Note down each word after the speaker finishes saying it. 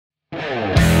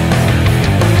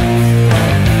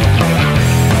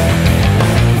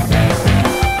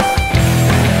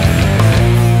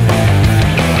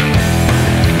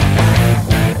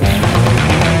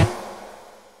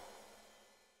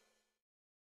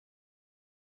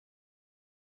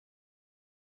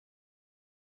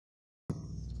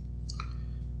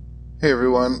Hey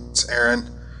everyone, it's Aaron.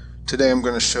 Today I'm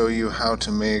going to show you how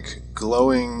to make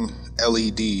glowing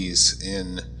LEDs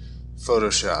in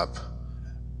Photoshop.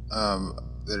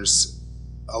 There's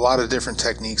a lot of different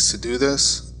techniques to do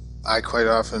this. I quite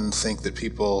often think that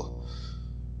people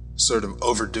sort of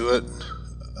overdo it.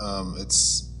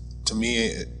 To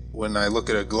me, when I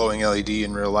look at a glowing LED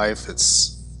in real life,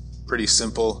 it's pretty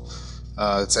simple.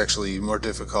 It's actually more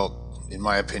difficult, in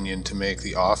my opinion, to make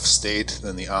the off state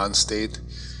than the on state.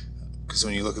 Because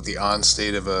when you look at the on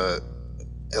state of a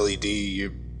LED,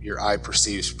 your eye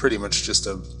perceives pretty much just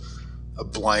a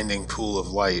blinding pool of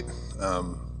light.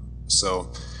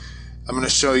 So I'm going to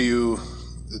show you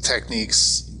the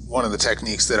techniques, one of the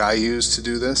techniques that I use to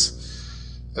do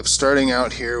this. I'm starting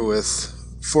out here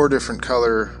with 4 different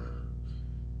color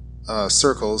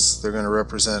circles. They're going to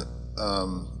represent,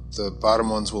 the bottom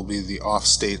ones will be the off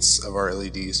states of our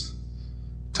LEDs.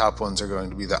 Top ones are going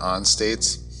to be the on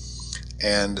states.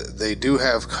 And they do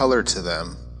have color to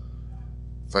them.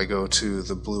 If I go to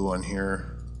the blue one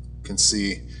here, you can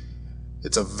see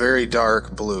it's a very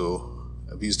dark blue.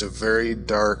 I've used a very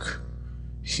dark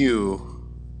hue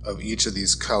of each of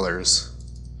these colors,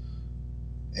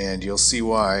 and you'll see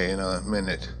why in a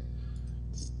minute.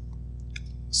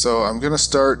 So I'm going to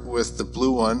start with the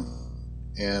blue one,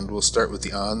 and we'll start with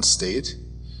the on state.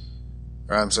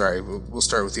 Or I'm sorry, we'll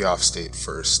start with the off state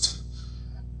first.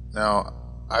 Now,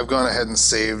 I've gone ahead and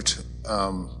saved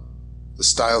the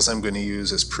styles I'm going to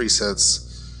use as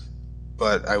presets,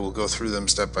 but I will go through them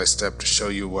step by step to show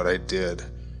you what I did.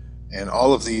 And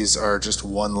all of these are just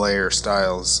one layer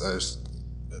styles.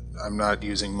 I'm not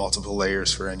using multiple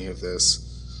layers for any of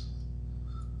this.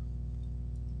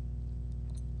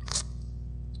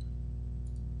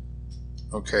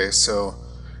 Okay, so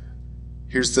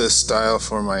here's the style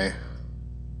for my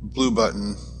blue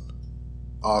button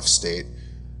off state.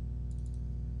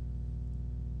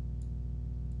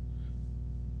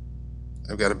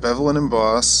 I've got a bevel and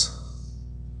emboss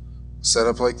set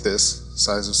up like this,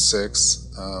 size of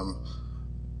 6.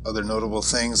 Other notable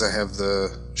things, I have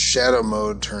the shadow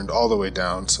mode turned all the way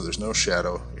down, so there's no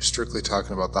shadow. You're strictly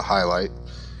talking about the highlight.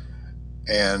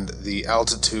 And the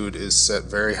altitude is set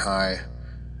very high,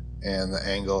 and the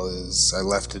angle is, I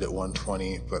left it at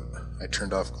 120, but I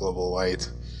turned off global white.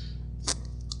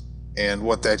 And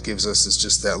what that gives us is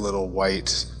just that little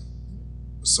white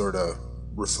sort of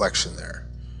reflection there.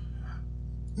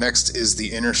 Next is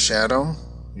the inner shadow.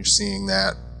 You're seeing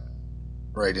that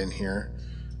right in here,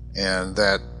 and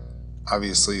that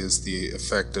obviously is the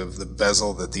effect of the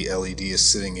bezel that the LED is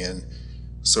sitting in,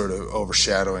 sort of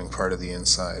overshadowing part of the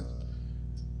inside.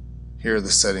 Here are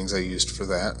the settings I used for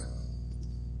that.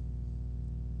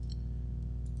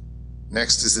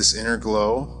 Next is this inner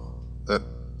glow that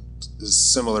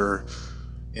is similar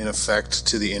in effect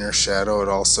to the inner shadow. It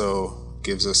also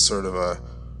gives us sort of a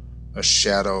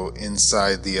shadow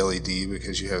inside the LED,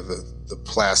 because you have the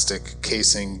plastic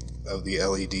casing of the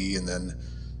LED and then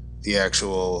the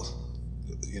actual,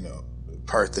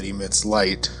 part that emits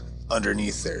light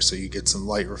underneath there. So you get some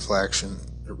light refraction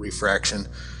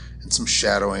and some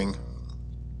shadowing,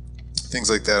 things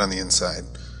like that on the inside.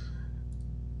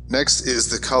 Next is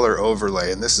the color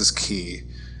overlay, and this is key.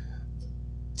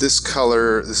 This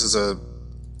color, this is a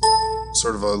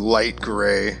sort of a light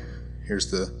gray.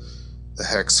 Here's the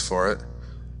hex for it,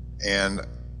 and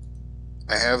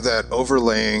I have that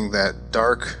overlaying that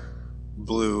dark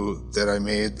blue that I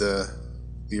made the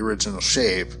original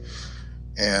shape,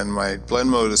 and my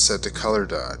blend mode is set to color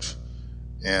dodge.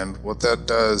 And what that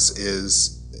does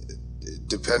is,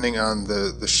 depending on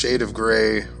the shade of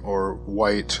gray or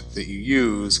white that you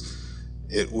use,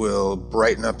 it will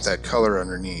brighten up that color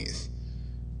underneath.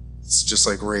 It's just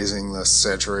like raising the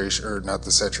saturation, or not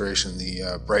the saturation,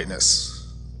 the brightness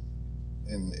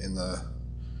in the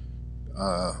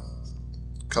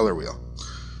color wheel.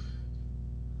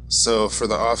 So for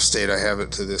the off state, I have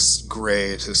it to this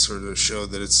gray to sort of show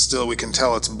that it's still, we can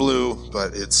tell it's blue,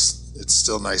 but it's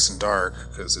still nice and dark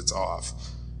because it's off.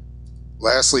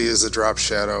 Lastly is the drop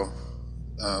shadow.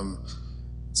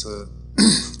 It's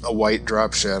a white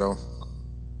drop shadow.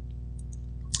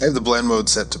 I have the blend mode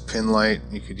set to pin light.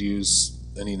 You could use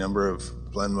any number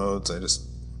of blend modes. I just,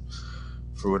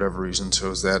 for whatever reason,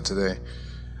 chose that today.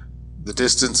 The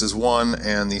distance is 1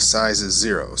 and the size is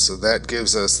 0, so that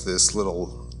gives us this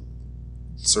little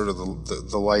sort of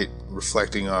the light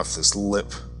reflecting off this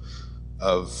lip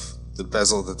of the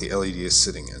bezel that the LED is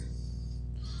sitting in.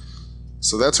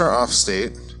 So that's our off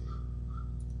state,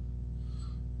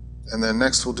 and then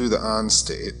next we'll do the on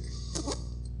state.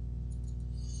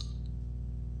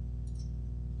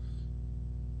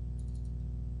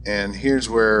 And here's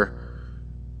where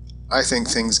I think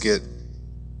things get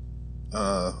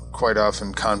quite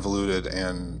often convoluted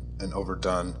and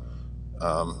overdone.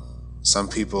 Some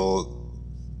people,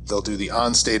 they'll do the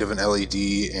on state of an LED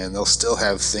and they'll still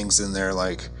have things in there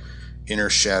like inner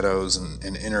shadows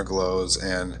and inner glows,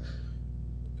 and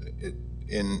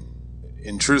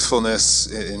in truthfulness,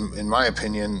 in my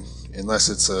opinion, unless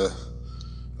it's a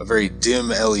very dim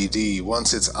LED,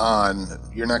 once it's on,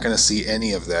 you're not going to see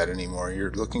any of that anymore.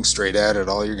 You're looking straight at it,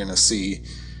 all you're going to see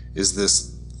is this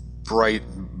bright,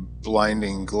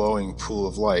 blinding, glowing pool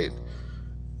of light.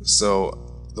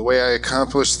 So the way I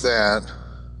accomplish that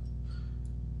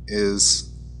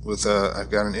is with I've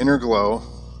got an inner glow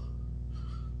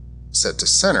set to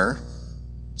center,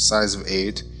 size of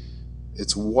 8.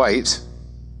 It's white.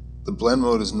 The blend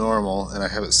mode is normal, and I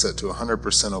have it set to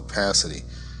 100% opacity.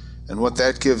 And what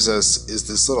that gives us is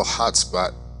this little hot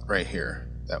spot right here,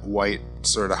 that white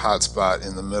sort of hot spot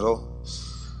in the middle.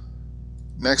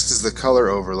 Next is the color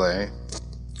overlay,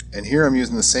 and here I'm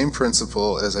using the same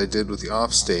principle as I did with the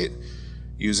off state,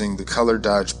 using the color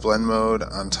dodge blend mode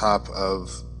on top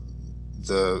of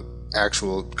the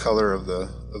actual color of the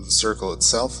circle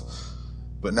itself.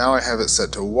 But now I have it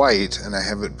set to white, and I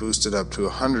have it boosted up to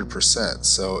 100%,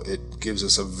 so it gives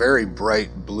us a very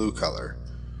bright blue color.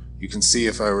 You can see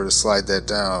if I were to slide that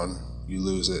down, you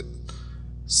lose it.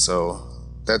 So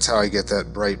that's how I get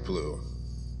that bright blue.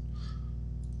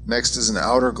 Next is an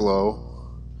outer glow,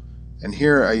 and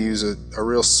here I use a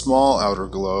real small outer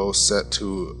glow set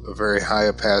to a very high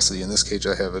opacity. In this case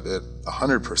I have it at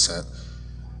 100%,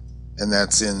 and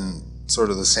that's in sort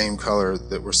of the same color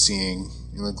that we're seeing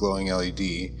in the glowing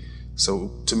LED.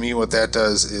 So to me what that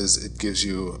does is it gives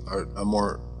you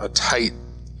a tight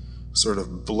sort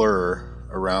of blur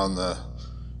around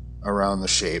the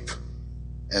shape.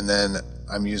 And then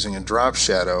I'm using a drop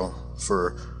shadow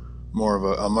for more of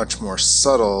a much more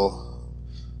subtle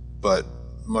but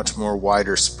much more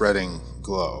wider spreading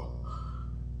glow.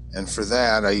 And for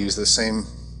that I use the same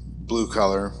blue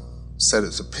color, set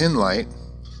it to pin light.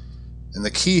 And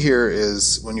the key here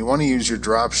is when you want to use your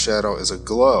drop shadow as a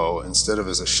glow instead of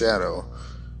as a shadow,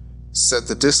 set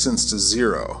the distance to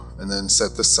 0 and then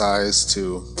set the size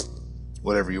to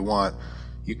whatever you want.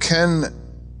 You can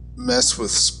mess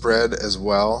with spread as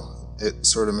well. It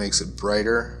sort of makes it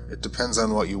brighter. It depends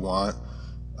on what you want.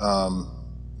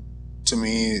 To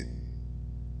me,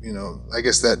 I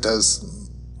guess that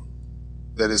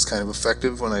is kind of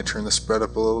effective when I turn the spread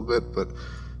up a little bit, but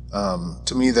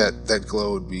to me that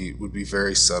glow would be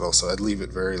very subtle, so I'd leave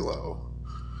it very low.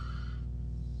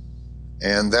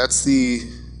 And that's the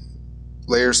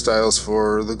layer styles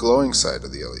for the glowing side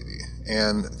of the LED.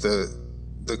 And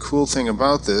the cool thing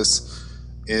about this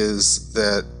is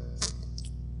that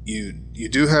you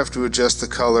do have to adjust the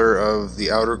color of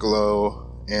the outer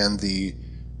glow and the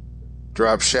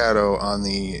drop shadow on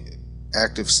the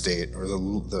active state or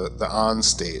the on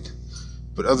state.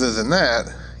 But other than that,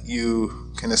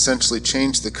 you can essentially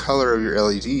change the color of your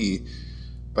LED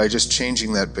by just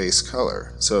changing that base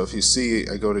color. So if you see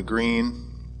I go to green,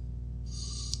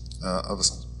 I'll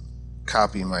just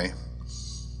copy my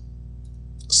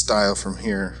style from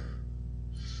here,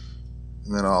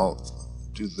 and then I'll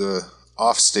do the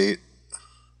off state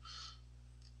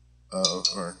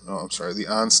the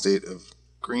on state of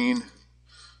green,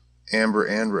 amber,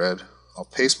 and red. I'll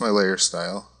paste my layer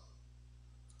style,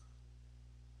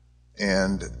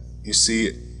 and you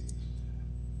see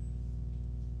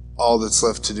all that's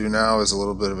left to do now is a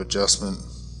little bit of adjustment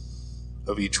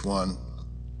of each one.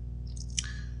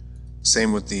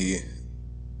 Same with the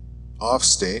off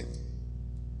state.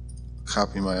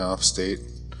 Copy my off state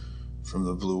from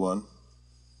the blue one.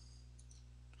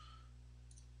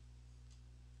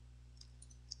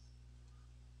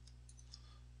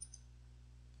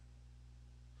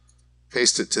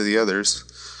 Paste it to the others.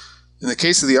 In the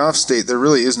case of the off state, there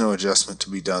really is no adjustment to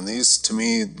be done. These, to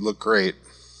me, look great,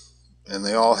 and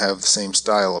they all have the same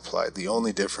style applied. The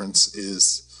only difference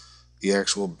is the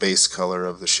actual base color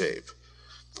of the shape.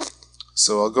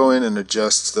 So I'll go in and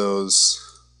adjust those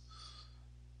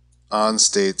on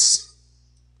states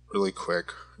really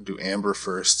quick. Do amber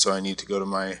first, so I need to go to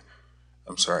my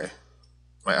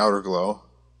outer glow,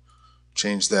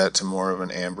 change that to more of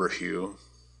an amber hue.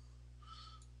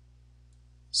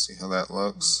 See how that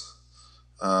looks.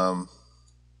 And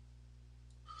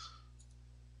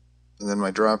then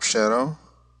my drop shadow,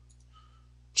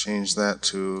 change that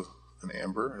to an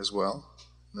amber as well.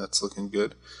 That's looking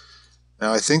good.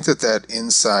 Now I think that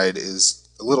inside is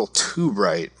a little too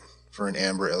bright for an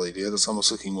amber LED. It's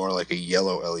almost looking more like a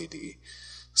yellow LED.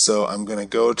 So I'm going to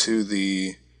go to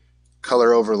the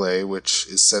color overlay, which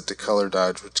is set to color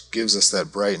dodge, which gives us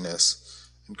that brightness,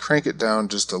 and crank it down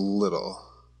just a little.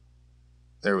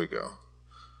 There we go.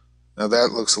 Now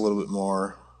that looks a little bit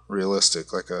more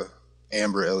realistic, like a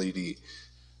amber LED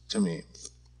to me.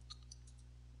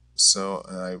 So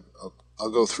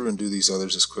I'll go through and do these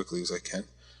others as quickly as I can.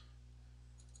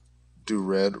 Do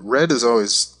red. Red is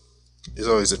always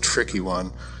a tricky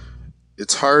one.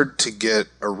 It's hard to get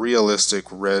a realistic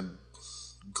red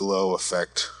glow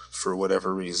effect for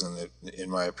whatever reason. In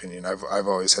my opinion, I've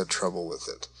always had trouble with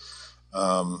it.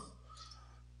 I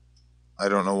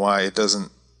don't know why it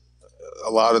doesn't. A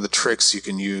lot of the tricks you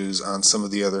can use on some of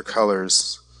the other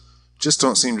colors just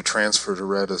don't seem to transfer to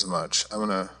red as much. I'm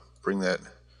gonna bring that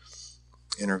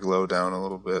inner glow down a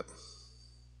little bit.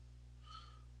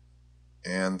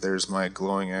 And there's my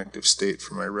glowing active state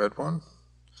for my red one.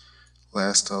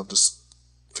 Last, I'll just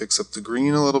fix up the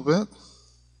green a little bit.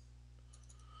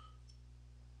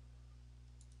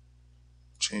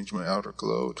 Change my outer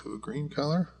glow to a green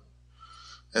color.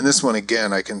 And this one,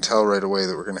 again, I can tell right away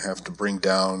that we're going to have to bring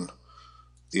down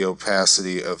the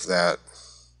opacity of that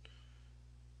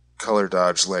color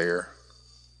dodge layer.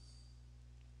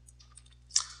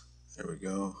 There we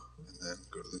go. And then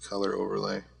go to the color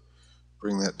overlay.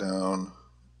 Bring that down,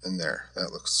 and there.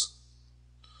 That looks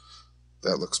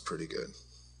pretty good.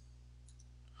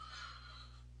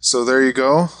 So there you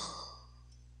go.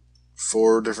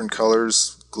 4 different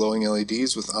colors, glowing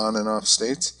LEDs with on and off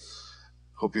states.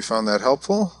 Hope you found that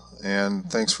helpful,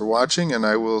 and thanks for watching, and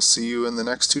I will see you in the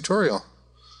next tutorial.